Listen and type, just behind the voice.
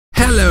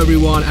Hello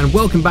everyone and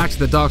welcome back to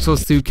the Dark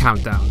Souls 2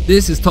 Countdown.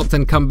 This is Top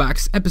 10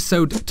 Comebacks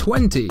episode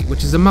 20,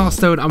 which is a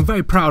milestone I'm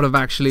very proud of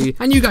actually,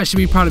 and you guys should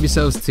be proud of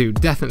yourselves too,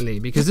 definitely,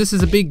 because this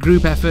is a big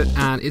group effort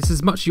and it's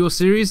as much your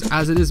series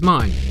as it is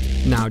mine.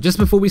 Now, just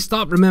before we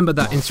start, remember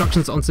that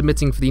instructions on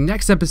submitting for the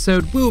next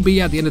episode will be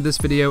at the end of this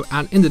video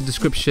and in the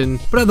description,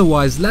 but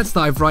otherwise let's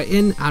dive right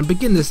in and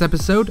begin this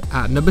episode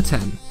at number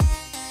 10.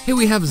 Here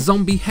we have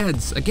Zombie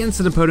Heads against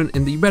an opponent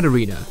in the red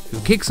arena, who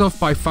kicks off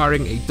by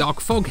firing a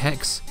Dark Fog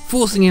Hex,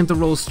 forcing him to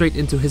roll straight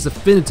into his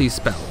Affinity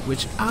spell,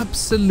 which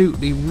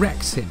absolutely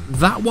wrecks him.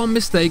 That one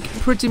mistake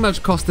pretty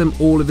much cost him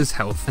all of his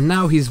health, and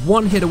now he's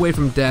one hit away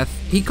from death.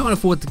 He can't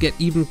afford to get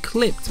even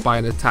clipped by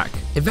an attack.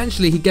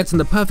 Eventually he gets in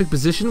the perfect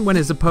position when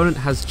his opponent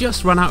has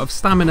just run out of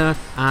stamina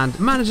and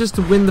manages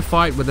to win the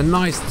fight with a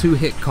nice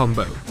 2-hit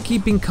combo.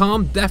 Keeping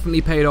calm definitely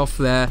paid off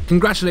there.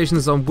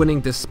 Congratulations on winning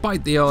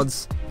despite the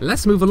odds.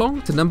 Let's move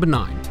along to number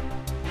 9.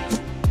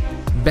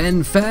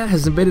 Ben Fair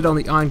has invaded on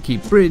the Iron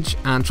Keep Bridge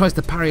and tries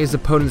to parry his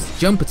opponent's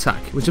jump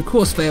attack, which of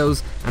course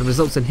fails and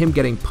results in him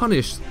getting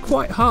punished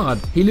quite hard.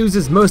 He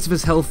loses most of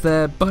his health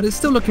there, but is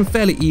still looking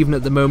fairly even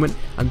at the moment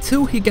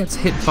until he gets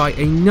hit by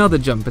another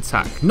jump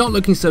attack. Not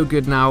looking so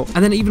good now,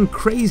 and then even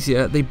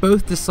crazier, they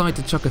both decide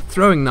to chuck a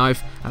throwing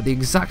knife at the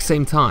exact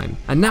same time,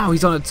 and now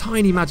he's on a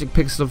tiny magic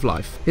pixel of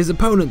life. His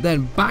opponent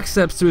then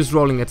backsteps to his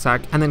rolling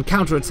attack and then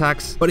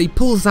counterattacks, but he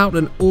pulls out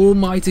an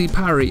almighty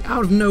parry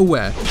out of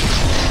nowhere.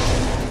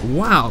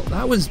 Wow,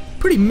 that was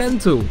pretty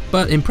mental,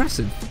 but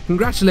impressive.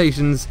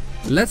 Congratulations.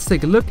 Let's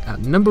take a look at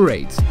number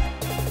 8.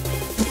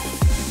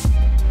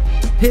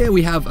 Here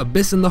we have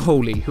Abyss in the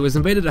Holy, who has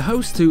invaded a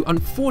host who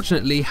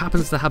unfortunately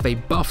happens to have a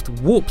buffed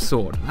warp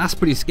sword. That's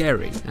pretty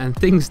scary, and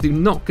things do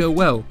not go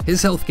well.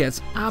 His health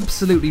gets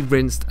absolutely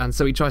rinsed, and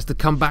so he tries to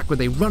come back with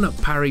a run-up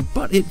parry,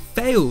 but it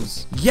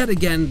fails. Yet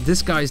again,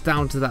 this guy's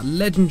down to that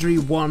legendary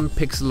 1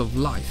 pixel of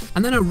life.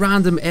 And then a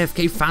random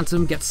AFK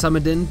Phantom gets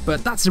summoned in,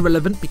 but that's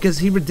irrelevant because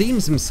he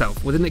redeems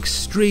himself with an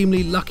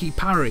extremely lucky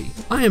parry.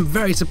 I am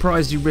very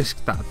surprised you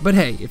risked that, but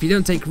hey, if you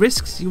don't take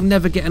risks, you'll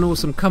never get an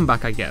awesome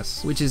comeback, I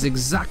guess, which is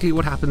exactly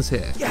what happens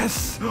here.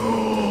 Yes!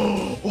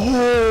 Oh,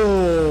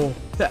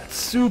 that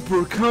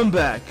super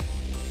comeback.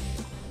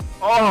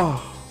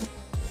 Oh,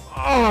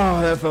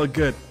 that felt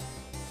good.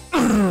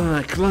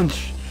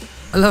 Clench.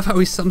 I love how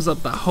he sums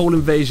up that whole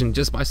invasion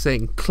just by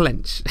saying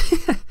clench.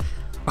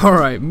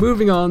 Alright,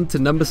 moving on to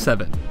number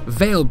 7.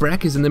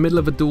 Veilbreck is in the middle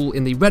of a duel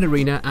in the red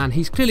arena and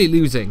he's clearly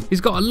losing. He's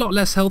got a lot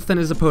less health than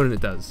his opponent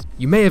does.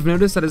 You may have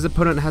noticed that his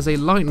opponent has a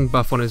lightning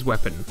buff on his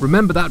weapon.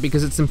 Remember that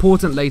because it's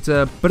important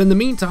later, but in the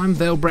meantime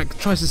Veilbreck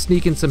tries to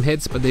sneak in some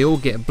hits but they all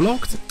get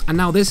blocked, and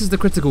now this is the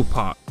critical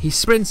part. He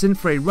sprints in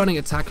for a running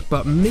attack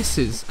but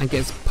misses and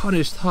gets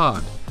punished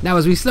hard. Now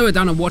as we slow it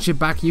down and watch it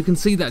back, you can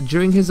see that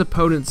during his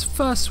opponent's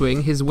first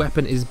swing his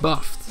weapon is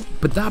buffed,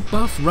 but that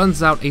buff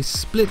runs out a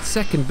split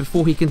second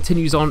before he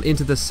continues on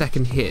into the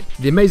second hit.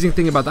 The amazing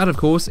thing about that of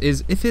course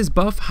is if his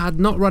buff had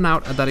not run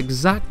out at that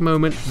exact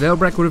moment,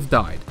 Veilbreck would have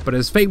died, but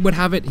as fate would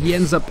have it, he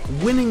ends up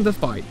winning the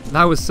fight.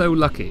 That was so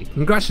lucky.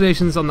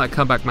 Congratulations on that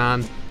comeback,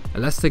 man.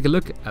 And let's take a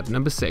look at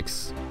number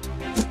 6.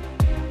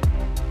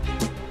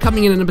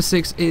 Coming in at number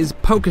 6 is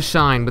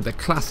Pokershine with the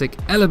classic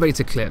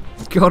elevator clip.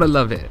 Gotta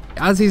love it.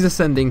 As he's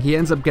ascending, he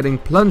ends up getting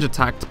plunge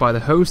attacked by the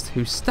host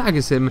who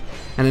staggers him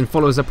and then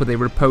follows up with a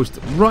riposte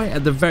right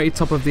at the very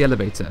top of the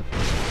elevator.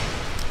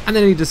 And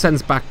then he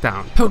descends back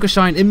down.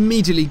 Pokershine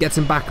immediately gets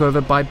him back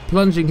over by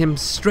plunging him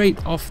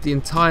straight off the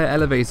entire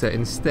elevator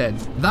instead.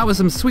 That was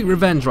some sweet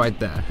revenge right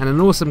there, and an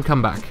awesome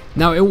comeback.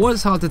 Now it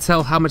was hard to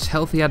tell how much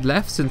health he had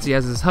left since he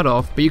has his HUD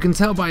off, but you can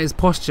tell by his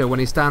posture when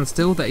he stands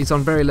still that he's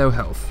on very low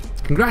health.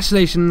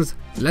 Congratulations,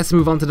 let's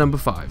move on to number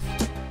 5.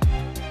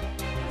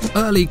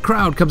 Early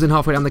Crowd comes in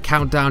halfway down the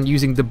countdown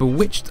using the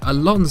bewitched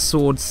Alon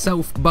sword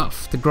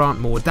self-buff to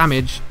grant more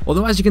damage,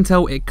 although as you can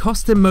tell it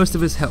cost him most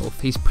of his health.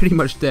 He's pretty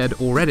much dead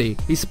already.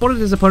 He spotted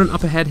his opponent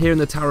up ahead here in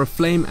the Tower of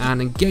Flame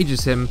and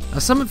engages him.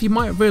 As some of you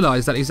might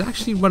realise that he's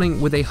actually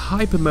running with a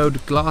hyper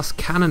mode glass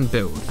cannon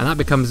build, and that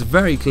becomes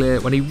very clear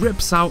when he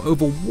rips out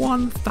over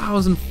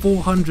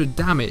 1,400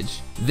 damage.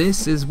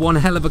 This is one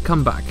hell of a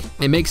comeback.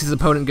 It makes his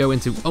opponent go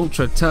into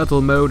Ultra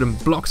Turtle mode and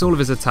blocks all of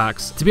his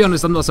attacks. To be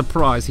honest, I'm not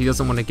surprised he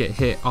doesn't want to get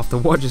hit after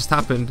what just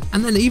happened.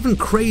 And then even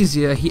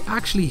crazier, he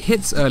actually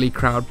hits Early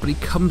Crowd, but he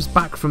comes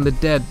back from the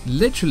dead,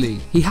 literally.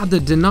 He had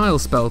the Denial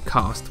spell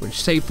cast, which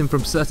saved him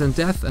from certain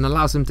death and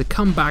allows him to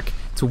come back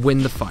to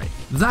win the fight.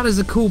 That is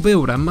a cool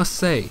build, I must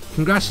say.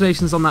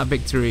 Congratulations on that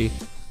victory.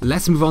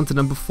 Let's move on to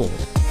number 4.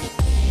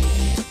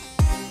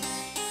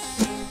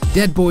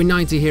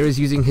 Deadboy90 here is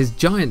using his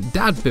giant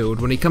dad build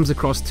when he comes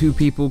across 2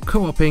 people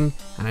co-oping,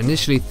 and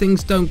initially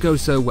things don't go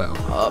so well.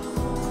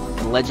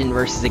 Legend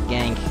versus a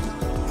gank.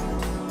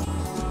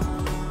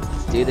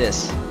 Let's do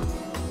this.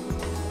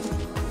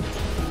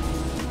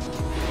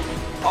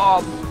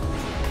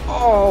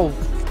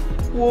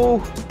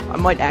 Whoa, I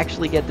might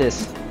actually get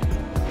this.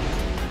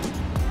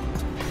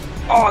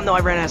 Oh no, I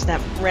ran out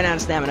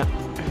of stamina.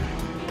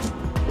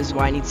 This is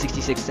why I need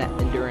 66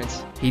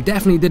 endurance. He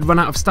definitely did run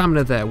out of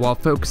stamina there while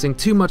focusing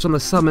too much on the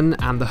summon,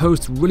 and the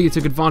host really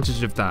took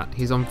advantage of that.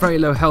 He's on very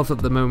low health at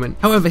the moment.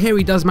 However, here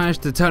he does manage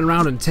to turn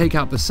around and take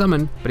out the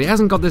summon, but he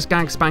hasn't got this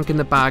gank spank in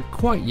the bag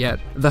quite yet.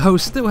 The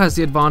host still has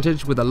the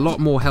advantage with a lot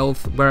more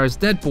health, whereas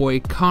Dead Boy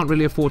can't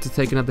really afford to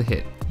take another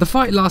hit. The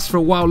fight lasts for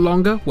a while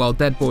longer while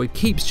Dead Boy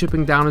keeps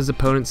chipping down his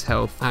opponent's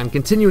health and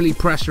continually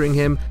pressuring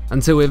him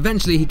until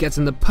eventually he gets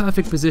in the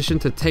perfect position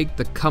to take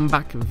the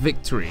comeback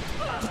victory.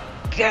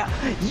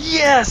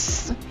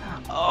 Yes!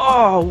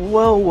 Oh,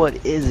 well,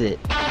 what is it?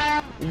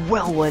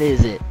 Well, what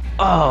is it?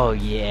 Oh,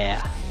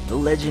 yeah. The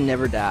legend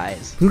never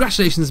dies.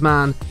 Congratulations,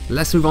 man.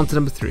 Let's move on to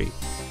number 3.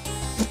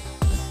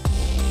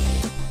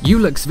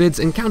 UluxVids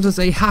encounters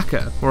a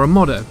hacker, or a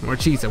modder, or a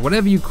cheater,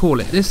 whatever you call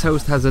it. This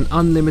host has an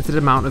unlimited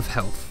amount of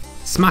health.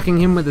 Smacking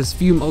him with his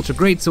Fume Ultra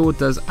Greatsword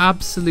does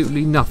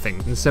absolutely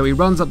nothing, and so he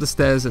runs up the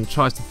stairs and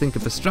tries to think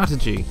of a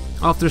strategy.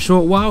 After a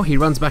short while, he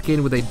runs back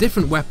in with a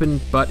different weapon,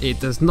 but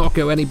it does not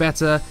go any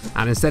better,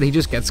 and instead he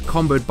just gets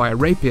comboed by a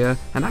rapier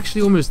and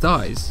actually almost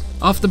dies.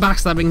 After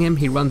backstabbing him,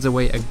 he runs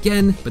away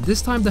again, but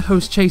this time the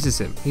host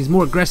chases him. He's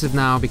more aggressive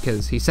now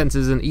because he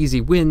senses an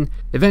easy win.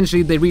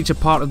 Eventually they reach a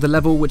part of the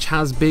level which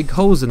has big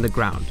holes in the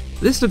ground.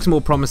 This looks more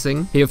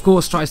promising. He of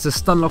course tries to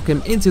stunlock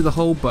him into the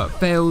hole but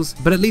fails,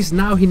 but at least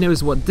now he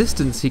knows what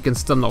distance he can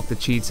stunlock the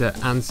cheater,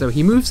 and so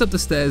he moves up the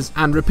stairs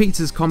and repeats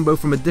his combo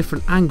from a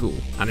different angle.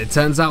 And it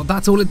turns out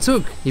that's all it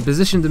took. He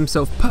positioned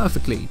himself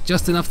perfectly,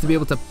 just enough to be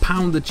able to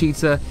pound the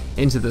cheater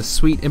into the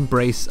sweet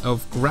embrace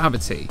of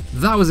gravity.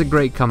 That was a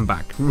great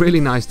comeback, really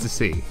nice to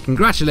see.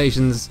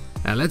 Congratulations,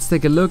 and let's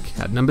take a look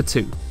at number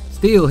 2.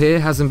 Steel here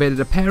has invaded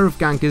a pair of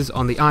gankers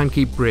on the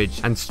Ironkeep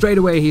Bridge, and straight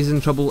away he's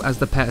in trouble as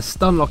the pair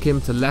stunlock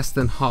him to less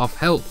than half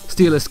health.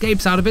 Steel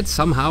escapes out of it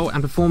somehow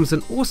and performs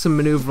an awesome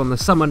maneuver on the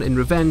summon in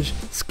revenge,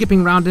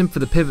 skipping round him for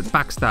the pivot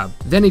backstab.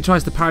 Then he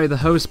tries to parry the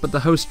host, but the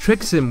host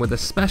tricks him with a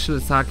special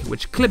attack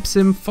which clips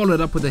him,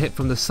 followed up with a hit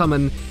from the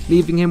summon,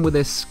 leaving him with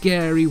a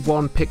scary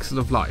 1 pixel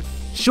of life.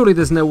 Surely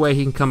there's no way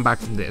he can come back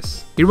from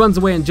this. He runs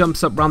away and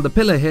jumps up round the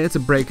pillar here to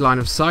break line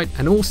of sight,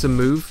 an awesome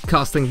move,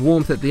 casting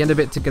Warmth at the end of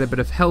it to get a bit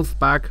of health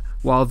back,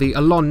 while the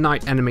Alon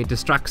Knight enemy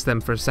distracts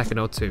them for a second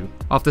or two.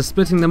 After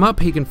splitting them up,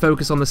 he can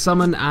focus on the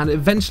summon, and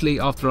eventually,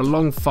 after a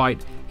long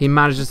fight, he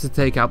manages to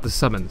take out the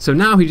summon. So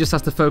now he just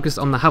has to focus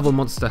on the Havel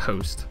Monster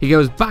host. He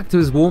goes back to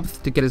his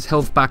Warmth to get his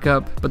health back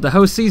up, but the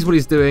host sees what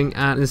he's doing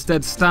and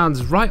instead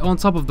stands right on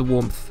top of the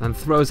Warmth and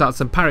throws out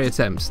some parry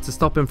attempts to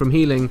stop him from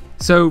healing,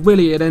 so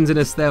really it ends in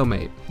a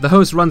stalemate. The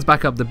host runs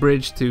back up the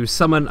bridge to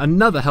summon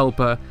another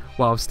helper,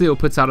 while Steel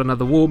puts out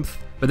another Warmth.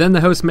 But then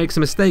the host makes a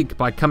mistake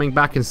by coming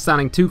back and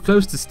standing too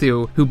close to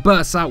Steel, who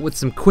bursts out with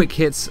some quick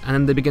hits, and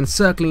then they begin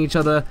circling each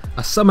other.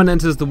 A summon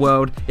enters the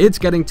world, it's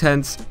getting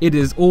tense, it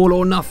is all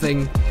or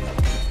nothing.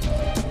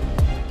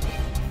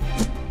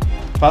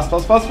 Fast.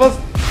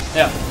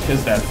 Yeah,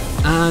 he's dead.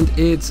 And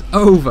it's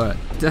over.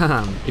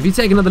 Damn. If you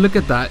take another look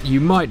at that, you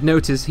might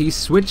notice he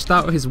switched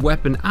out his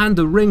weapon and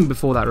the ring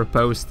before that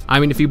riposte. I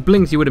mean, if you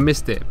blinked you would have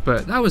missed it,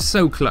 but that was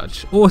so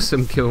clutch.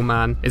 Awesome kill,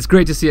 man. It's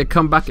great to see a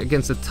comeback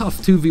against a tough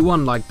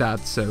 2v1 like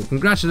that, so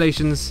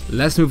congratulations.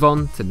 Let's move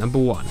on to number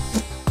 1.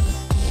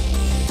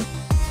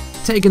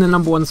 Taking the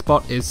number 1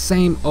 spot is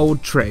same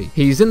old Trey.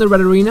 He's in the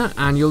red arena,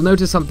 and you'll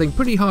notice something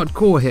pretty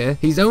hardcore here.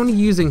 He's only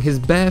using his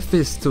bare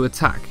fist to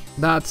attack.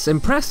 That's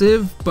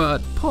impressive,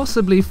 but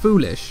possibly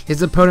foolish.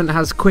 His opponent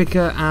has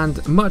quicker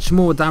and much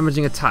more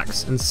damaging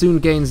attacks and soon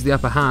gains the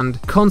upper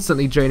hand,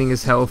 constantly draining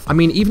his health. I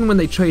mean, even when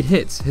they trade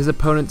hits, his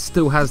opponent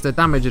still has the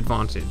damage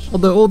advantage.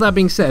 Although all that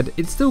being said,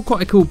 it's still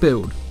quite a cool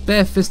build.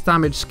 Bare fist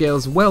damage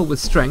scales well with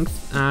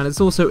strength, and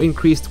it's also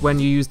increased when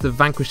you use the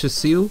Vanquisher's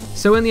Seal,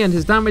 so in the end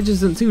his damage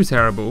isn't too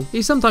terrible.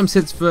 He sometimes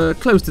hits for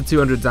close to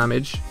 200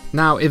 damage.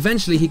 Now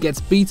eventually he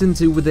gets beaten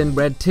to within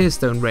red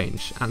Tearstone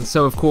range, and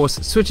so of course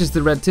switches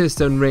the red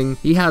Tearstone ring.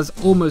 He has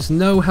almost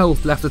no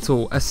health left at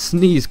all. A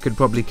sneeze could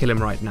probably kill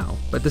him right now.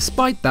 But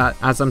despite that,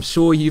 as I'm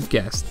sure you've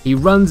guessed, he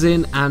runs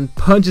in and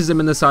punches him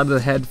in the side of the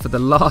head for the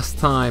last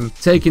time,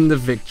 taking the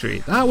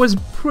victory. That was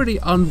pretty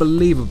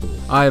unbelievable.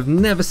 I have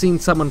never seen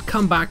someone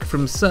come back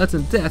from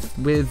certain death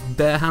with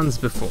bare hands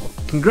before.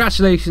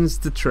 Congratulations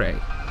to Trey.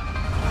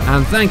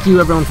 And thank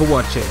you everyone for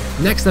watching.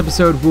 Next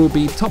episode will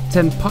be top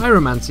 10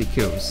 pyromancy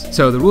kills.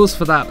 So the rules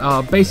for that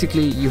are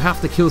basically you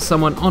have to kill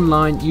someone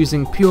online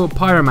using pure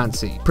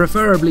pyromancy,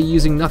 preferably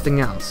using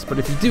nothing else. But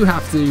if you do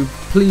have to,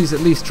 please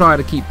at least try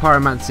to keep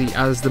pyromancy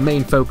as the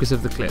main focus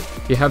of the clip.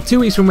 You have 2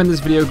 weeks from when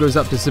this video goes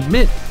up to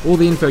submit. All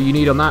the info you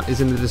need on that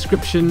is in the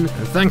description.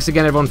 And thanks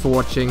again everyone for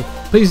watching.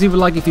 Please leave a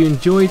like if you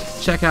enjoyed,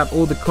 check out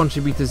all the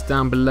contributors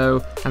down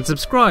below, and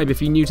subscribe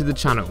if you're new to the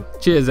channel.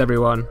 Cheers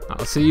everyone,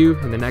 I'll see you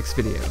in the next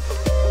video.